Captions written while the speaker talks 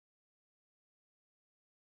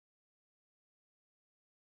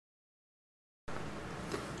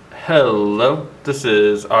Hello, this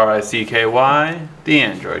is RICKY, the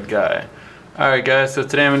Android guy. Alright guys, so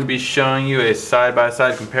today I'm going to be showing you a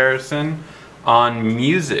side-by-side comparison on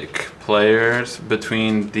music players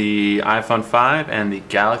between the iPhone 5 and the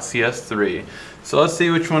Galaxy S3. So let's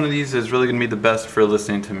see which one of these is really going to be the best for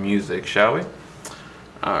listening to music, shall we?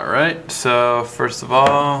 Alright, so first of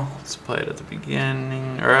all, let's play it at the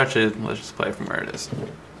beginning, or actually let's just play it from where it is.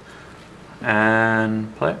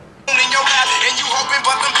 And play it.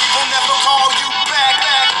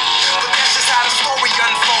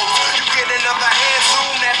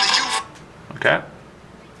 Okay.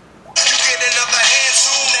 You get another hand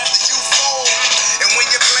soon after you fold. And when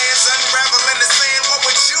your plans unravel in the sand, what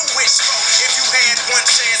would you wish for if you had one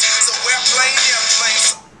chance? So we're playing your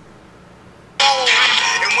place.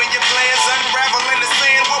 And when your plans unravel in the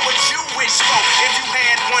sand, what would you wish for if you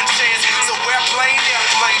had one chance? So we're playing your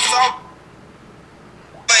place.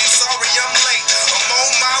 Sorry, I'm late. I'm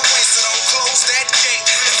on my way, so don't close that gate.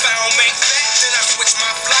 If I don't make that, then I switch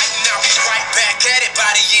my flight and I'll be right back at it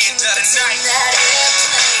by the end of the night.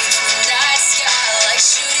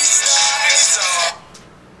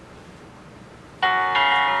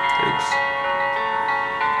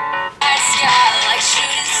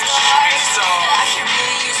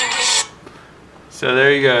 So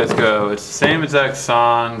there you guys go. It's the same exact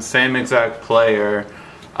song, same exact player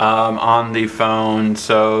on the phone.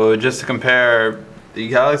 So just to compare, the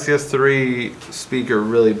Galaxy S3 speaker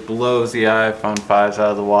really blows the iPhone 5s out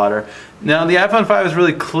of the water. Now the iPhone 5 is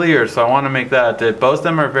really clear, so I want to make that both of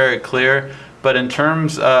them are very clear. But in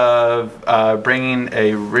terms of bringing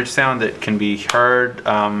a rich sound that can be heard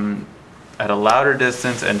at a louder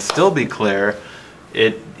distance and still be clear,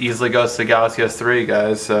 it easily goes to Galaxy S3,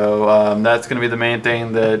 guys. So that's going to be the main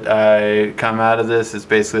thing that I come out of this, is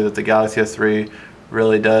basically that the Galaxy S3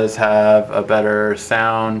 really does have a better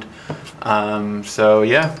sound. So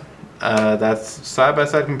yeah, that's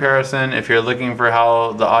side-by-side comparison. If you're looking for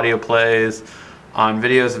how the audio plays on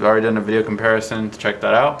videos, I've already done a video comparison to check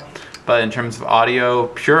that out. But in terms of audio,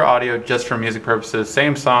 pure audio just for music purposes,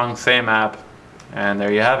 same song, same app, and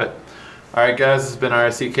there you have it. Alright guys, this has been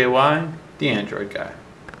RICKY, the Android guy.